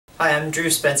Hi, I'm Drew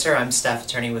Spencer. I'm staff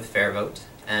attorney with FairVote,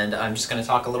 and I'm just going to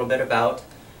talk a little bit about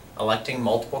electing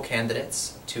multiple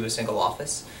candidates to a single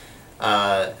office,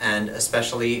 and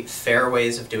especially fair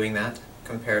ways of doing that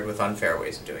compared with unfair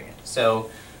ways of doing it.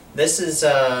 So this is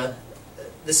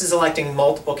electing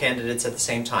multiple candidates at the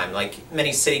same time. Like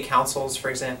many city councils,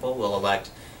 for example, will elect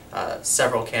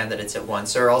several candidates at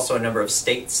once. There are also a number of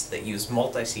states that use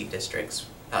multi-seat districts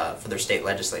for their state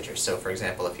legislatures. So for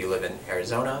example, if you live in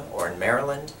Arizona or in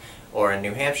Maryland or in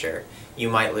New Hampshire, you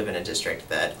might live in a district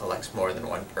that elects more than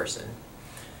one person.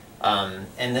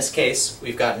 In this case,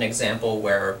 we've got an example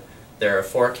where there are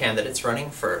 4 candidates running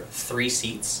for 3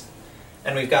 seats,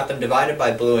 and we've got them divided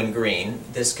by blue and green.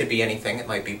 This could be anything. It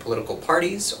might be political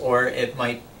parties, or it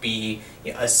might be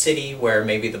a city where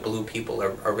maybe the blue people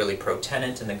are really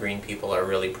pro-tenant and the green people are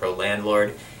really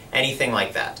pro-landlord, anything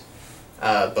like that.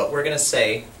 But we're going to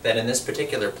say that in this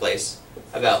particular place,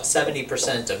 about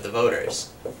 70% of the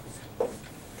voters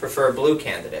prefer blue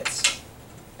candidates,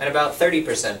 and about 30%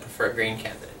 prefer green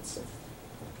candidates.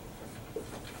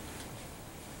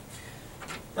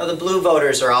 Now the blue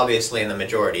voters are obviously in the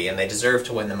majority, and they deserve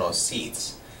to win the most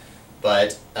seats,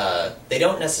 but they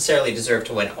don't necessarily deserve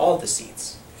to win all the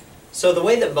seats. So the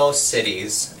way that most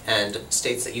cities and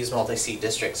states that use multi-seat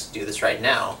districts do this right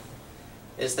now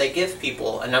is they give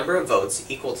people a number of votes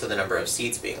equal to the number of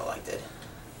seats being elected.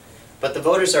 But the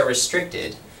voters are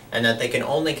restricted in that they can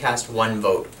only cast 1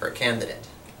 vote per candidate.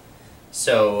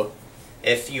 So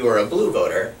if you were a blue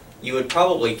voter, you would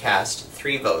probably cast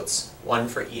 3 votes, 1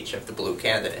 for each of the blue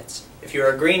candidates. If you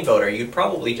were a green voter, you'd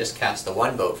probably just cast the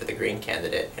 1 vote for the green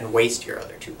candidate and waste your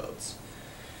other 2 votes.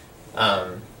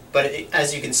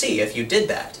 As you can see, if you did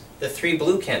that, the 3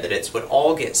 blue candidates would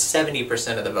all get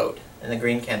 70% of the vote, and the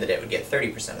green candidate would get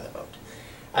 30% of the vote.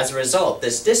 As a result,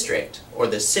 this district, or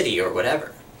this city, or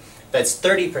whatever, that's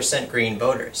 30% green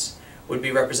voters, would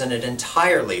be represented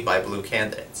entirely by blue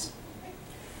candidates.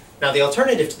 Now the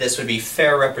alternative to this would be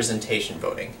fair representation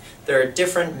voting. There are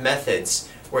different methods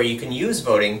where you can use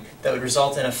voting that would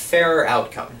result in a fairer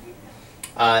outcome.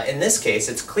 In this case,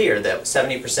 it's clear that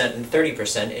 70% and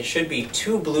 30%, it should be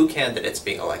 2 blue candidates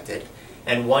being elected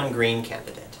and 1 green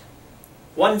candidate.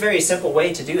 One very simple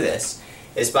way to do this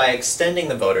is by extending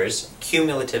the voters'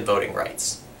 cumulative voting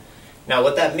rights. Now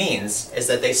what that means is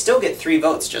that they still get 3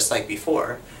 votes just like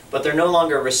before, but they're no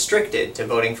longer restricted to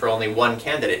voting for only 1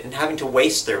 candidate and having to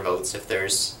waste their votes if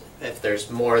there's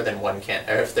more than one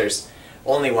or if there's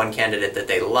only 1 candidate that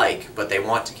they like, but they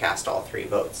want to cast all 3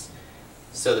 votes.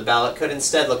 So the ballot could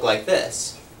instead look like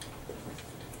this.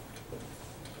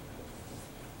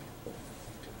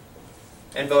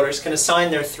 And voters can assign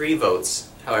their 3 votes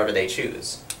however they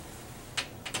choose.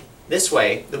 This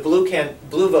way, the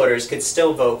blue voters could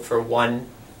still vote for 1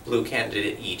 blue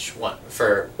candidate each,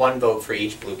 for 1 vote for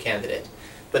each blue candidate.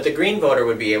 But the green voter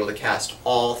would be able to cast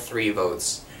all 3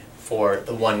 votes for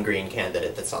the 1 green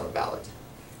candidate that's on the ballot.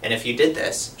 And if you did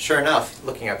this, sure enough,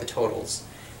 looking at the totals,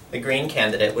 the green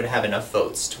candidate would have enough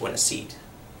votes to win a seat.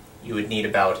 You would need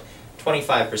about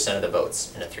 25% of the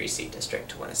votes in a 3-seat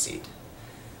district to win a seat.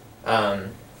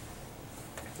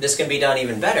 This can be done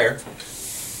even better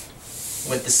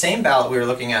with the same ballot we were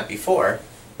looking at before,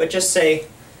 but just say,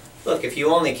 look, if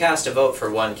you only cast a vote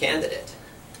for 1 candidate,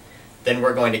 then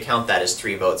we're going to count that as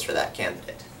 3 votes for that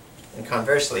candidate. And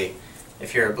conversely,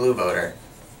 if you're a blue voter,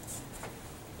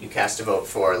 you cast a vote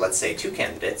for, let's say, 2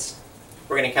 candidates,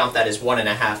 we're going to count that as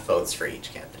 1.5 votes for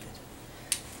each candidate.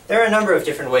 There are a number of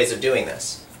different ways of doing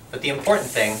this, but the important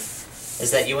thing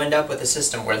is that you end up with a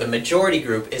system where the majority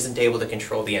group isn't able to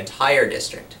control the entire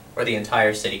district, or the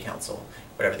entire city council,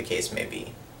 whatever the case may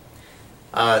be.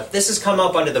 This has come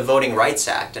up under the Voting Rights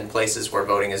Act in places where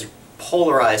voting is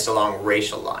polarized along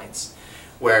racial lines,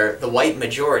 where the white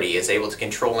majority is able to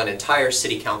control an entire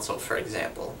city council, for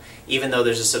example, even though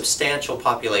there's a substantial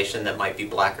population that might be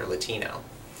black or Latino.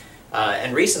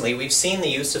 And recently we've seen the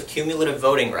use of cumulative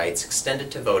voting rights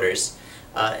extended to voters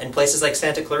in places like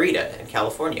Santa Clarita in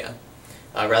California,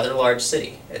 a rather large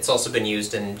city. It's also been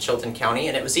used in Chilton County,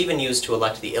 and it was even used to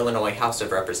elect the Illinois House of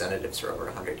Representatives for over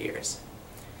 100 years.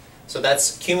 So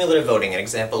that's cumulative voting, an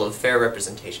example of fair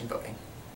representation voting.